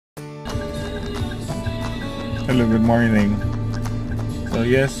Hello, good morning. So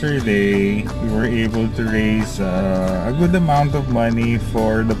yesterday, we were able to raise a good amount of money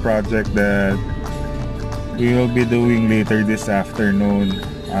for the project that we will be doing later this afternoon,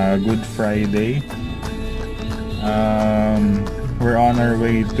 Good Friday. We're on our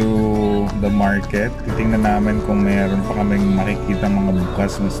way to the market. Titingnan namin kung mayroon pa kaming makikita mga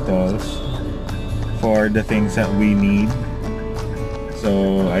bukas na stalls for the things that we need.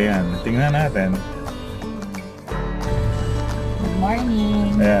 So, ayan, tingnan natin. Good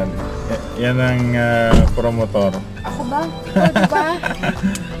morning. Ayan, yan ang promotor. Ako ba? Ikaw diba?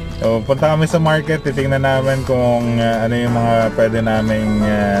 So, punta kami sa market, titingnan namin kung ano yung mga pwede naming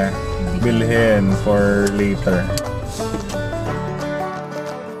bilhin for later.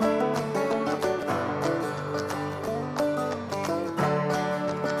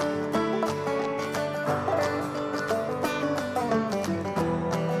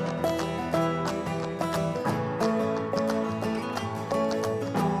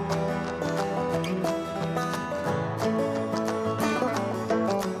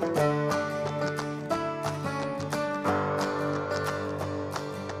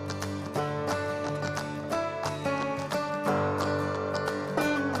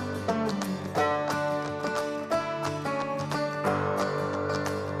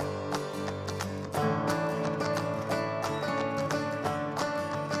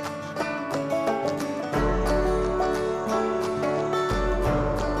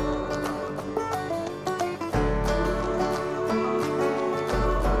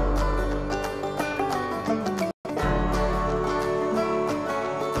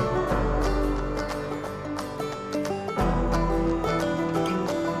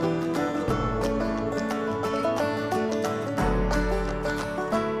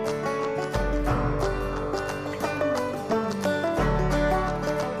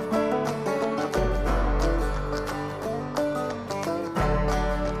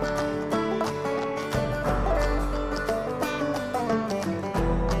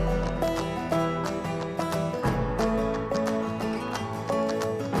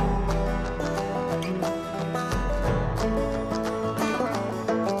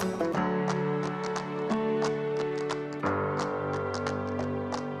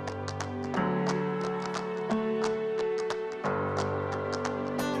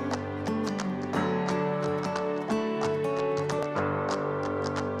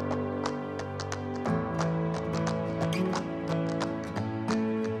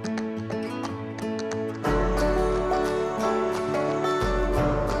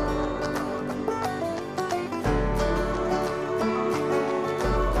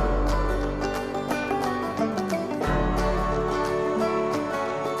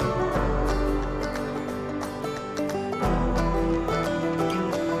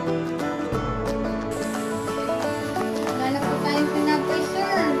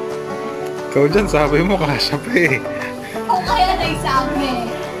 Ikaw dyan, sabi mo kasya pa eh. O kaya nagsabi.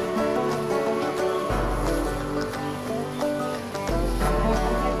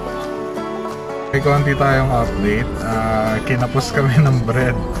 May konti tayong update. Kinapos kami ng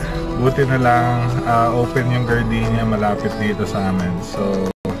bread. Buti na lang open yung gardenia malapit dito sa amin.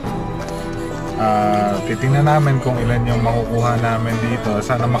 So, titingnan namin kung ilan yung makukuha namin dito.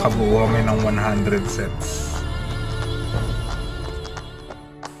 Sana makabuo kami ng 100 sets.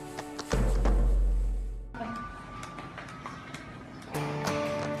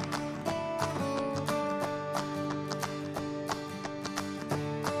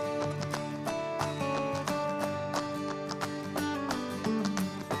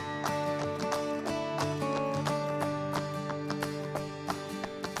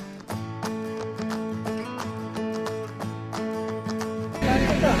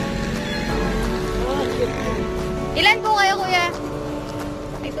 Ilan po kayo, kuya?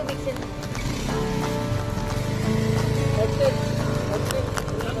 May tubig sila.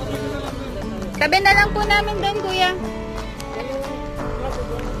 Tabi na lang po namin doon, kuya.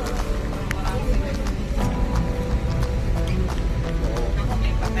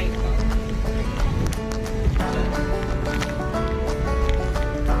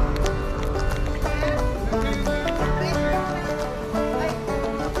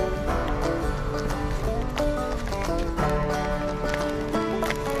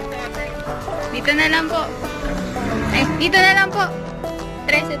 Dito na lang po. Ay, dito na lang po.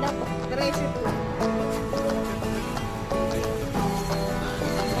 13 daw po. 13 po.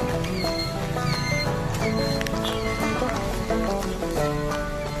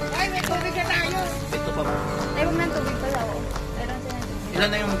 Ay, may tubig na tayo. Ito pa po. Ay, huwag ng tubig pala ako. Meron sila ng tubig. Ilan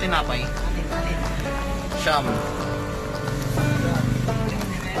na yung tinapay? Siyam.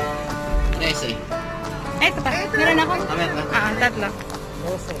 Yes eh. Ay, ito pa. Meron ako. Meron ka? Tatlo.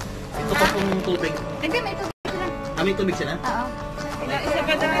 Ito pa pong tubig. Hindi, may tubig sila. May tubig sila? Oo. Isa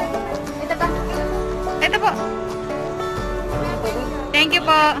pa daw. Ito pa. Ito po. Thank you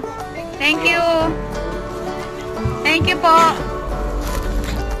po. Thank you. Thank you po.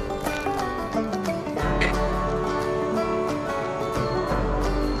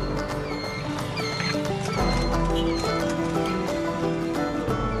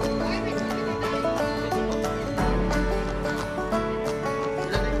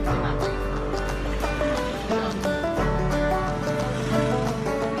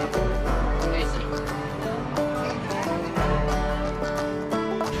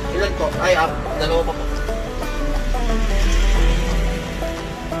 Ilan po? Ay, dalawa pa po.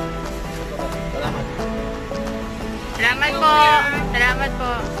 Salamat. Salamat po. Salamat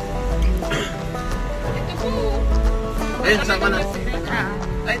po. Ito po. Ayun, kasama na.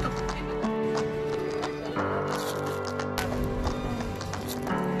 Ay, ito.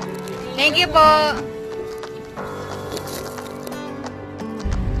 Thank you po.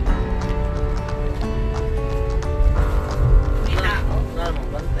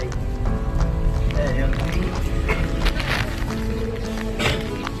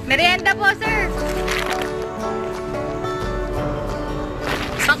 Merienda po, sir.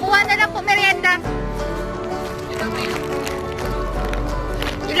 Pakuha na lang po merienda.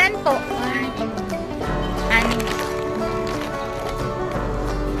 Ilan po? 6.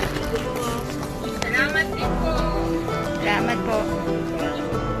 Salamat din po. Salamat po.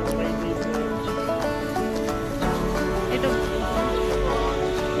 Ito.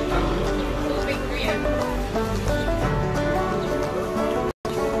 Tubig ko yan.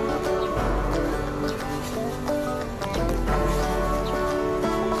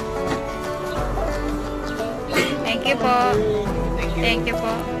 Thank you po. Thank you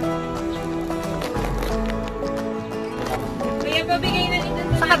po. Kuya, pabigay na dito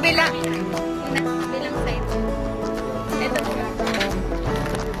sa kabila. Kabilang side. Ito po.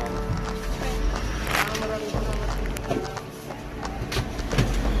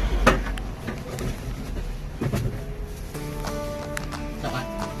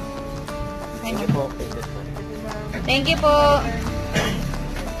 Thank you po.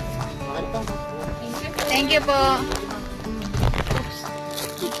 Thank you po.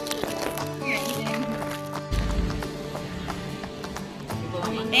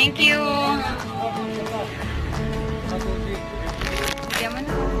 Thank you. Bigyan mo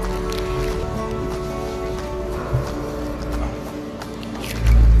na.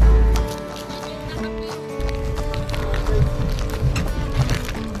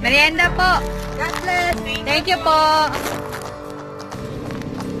 Merienda po. God bless. Thank you po.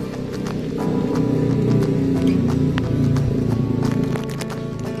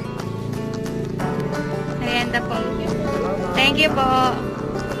 Merienda po. Thank you po.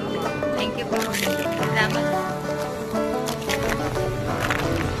 Thank you po. Salamat.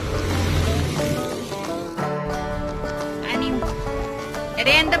 Anim.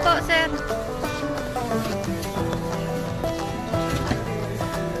 Merienda po, sir.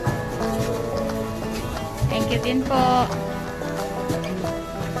 Thank you din po.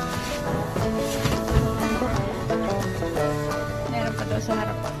 Meron pa daw sa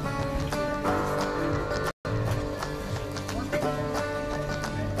harap.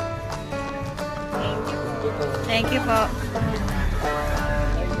 Thank you po.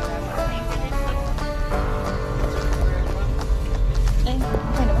 Ay,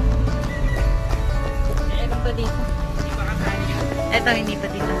 ano ba? Meron pa dito. Ito, hindi pa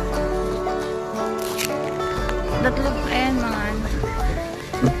dito. Tatlog, ayan mga ano.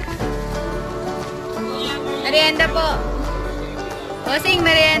 Merienda po. Osing,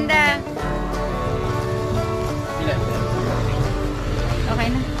 merienda. Okay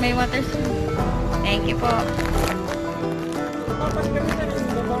na, may water soon. Thank you po.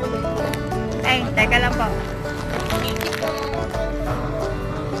 Ay, teka lang po.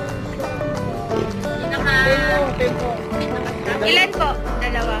 Ilan po?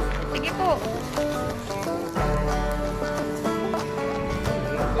 Dalawa. Sige po.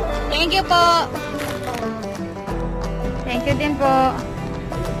 Thank you po. Thank you din po.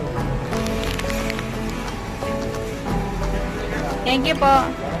 Thank you po.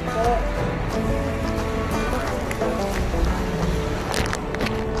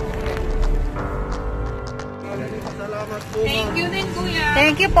 Thank you din, kuya.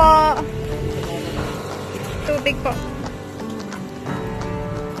 Thank you po. Tubig po.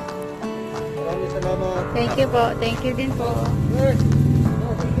 Maraming salamat. Thank you po. Thank you din po.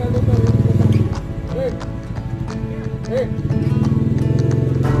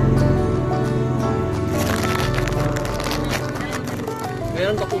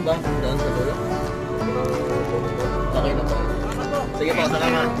 ba? Doon sa dulo? Okay na po. Sige po,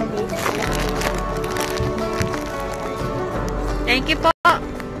 salamat. Thank you po.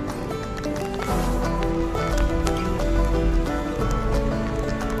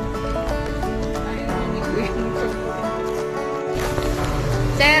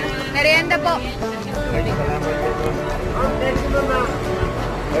 Sir, merienda po.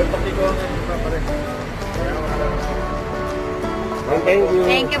 Thank you.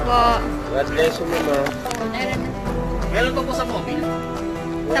 Thank you po. God bless you, mama. Meron na. Meron pa po sa mobile.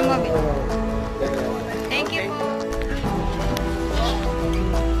 Sa mobile. Thank you po.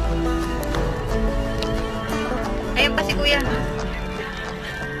 Ayun pa si kuya.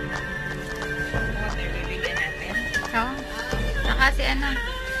 Oo. Saka si ano.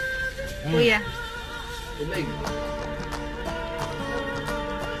 Kuya. Tubig.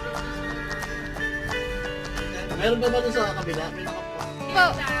 Meron ba doon sa kabila? May nakapo. Po.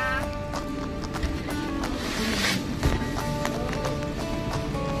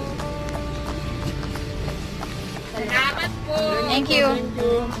 Salamat po. Thank you.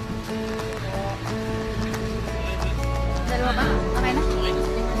 Dalawa ba? Okay na?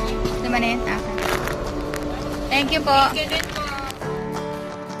 Lima na yan? Okay. Thank you po.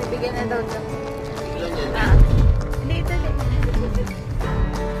 Bibigyan na daw ito. Hindi ito.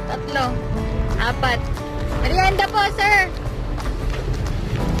 Tatlo. Apat. Merienda po, sir.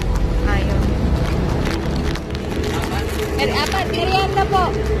 Ayaw. Apat. Merienda po.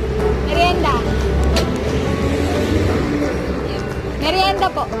 Merienda. Merienda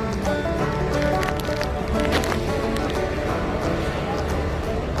po.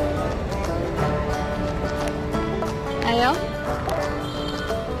 Ayaw?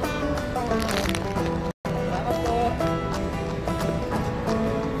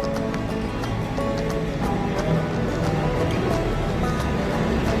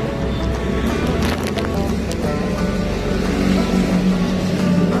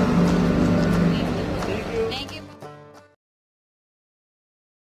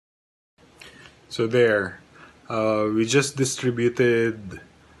 So there, we just distributed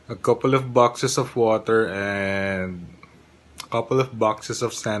a couple of boxes of water and a couple of boxes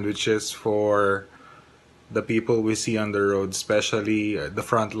of sandwiches for the people we see on the road, especially the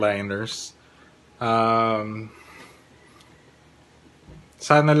frontliners.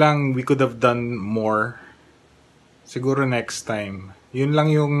 Sana lang we could have done more. Siguro next time. Yun lang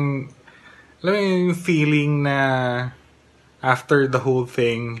yung, alam mo yung feeling na after the whole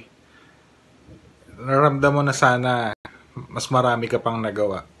thing, naramdam mo na sana mas marami ka pang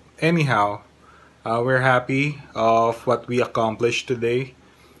nagawa. Anyhow, we're happy of what we accomplished today.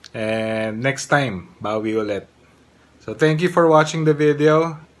 And next time, bawi ulit. So thank you for watching the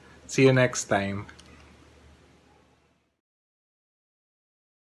video. See you next time.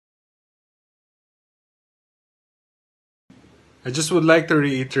 I just would like to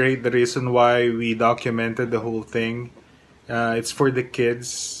reiterate the reason why we documented the whole thing. It's for the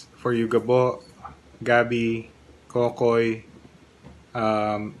kids, for you Gabo, Gabi, Kokoy,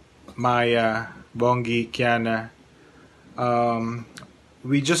 Maya, Bongi, Kiana.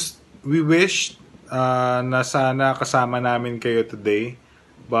 We wish na sana kasama namin kayo today,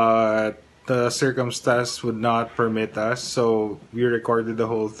 but the circumstance would not permit us, so we recorded the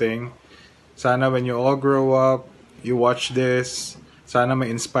whole thing. Sana when you all grow up, you watch this, sana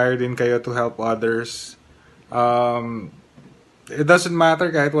ma-inspire din kayo to help others. It doesn't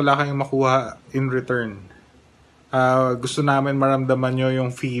matter kahit wala kayong makuha in return. Gusto namin maramdaman nyo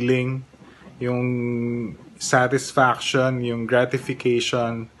yung feeling, yung satisfaction, yung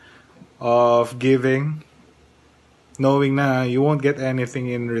gratification of giving, knowing na you won't get anything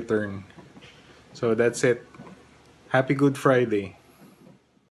in return. So that's it. Happy Good Friday.